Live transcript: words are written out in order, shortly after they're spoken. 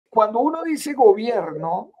cuando uno dice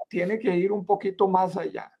gobierno, tiene que ir un poquito más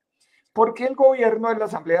allá, porque el gobierno es la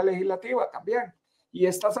Asamblea Legislativa también, y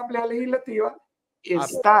esta Asamblea Legislativa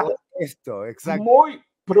está muy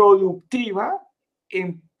productiva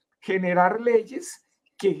en generar leyes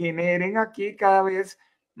que generen aquí cada vez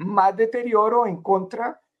más deterioro en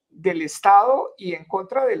contra del Estado y en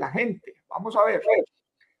contra de la gente. Vamos a ver.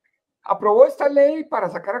 Aprobó esta ley para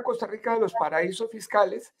sacar a Costa Rica de los paraísos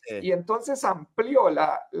fiscales y entonces amplió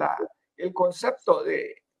el concepto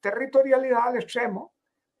de territorialidad al extremo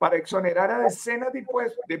para exonerar a decenas de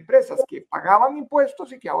empresas que pagaban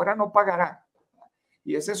impuestos y que ahora no pagarán.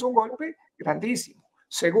 Y ese es un golpe grandísimo.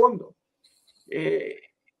 Segundo,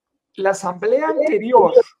 la asamblea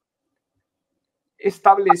anterior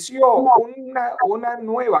estableció una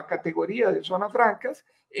nueva categoría de zonas francas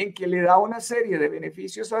en que le da una serie de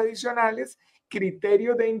beneficios adicionales,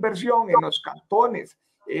 criterios de inversión en los cantones,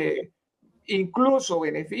 incluso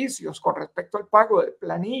beneficios con respecto al pago de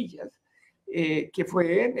planillas, que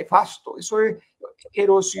fue nefasto. Eso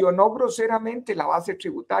erosionó groseramente la base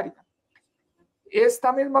tributaria.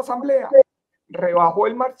 Esta misma asamblea rebajó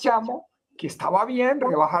el marchamo, que estaba bien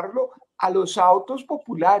rebajarlo a los autos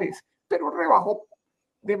populares, pero rebajó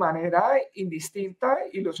de manera indistinta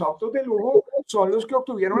y los autos de lujo son los que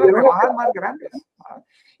obtuvieron las rebajas más grandes,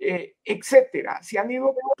 etcétera. Se han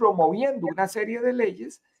ido promoviendo una serie de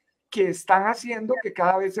leyes que están haciendo que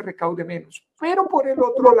cada vez se recaude menos. Pero por el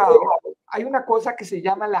otro lado, hay una cosa que se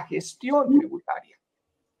llama la gestión tributaria.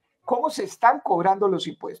 ¿Cómo se están cobrando los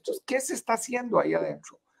impuestos? ¿Qué se está haciendo ahí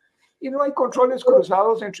adentro? Y no hay controles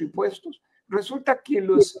cruzados entre impuestos. Resulta que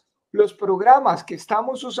los programas que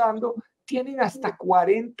estamos usando tienen hasta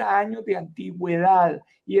 40 años de antigüedad.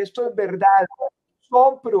 Y esto es verdad.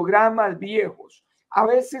 Son programas viejos. A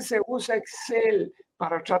veces se usa Excel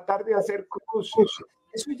para tratar de hacer cruces.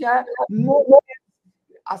 Eso ya no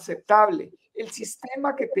es aceptable. El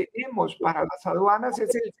sistema que tenemos para las aduanas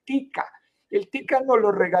es el TICA. El TICA nos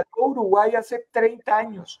lo regaló Uruguay hace 30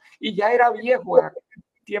 años y ya era viejo en aquel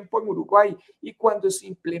tiempo en Uruguay. Y cuando se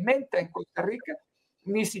implementa en Costa Rica,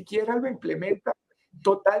 ni siquiera lo implementa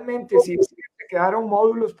totalmente, si se quedaron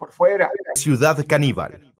módulos por fuera. Ciudad Caníbal.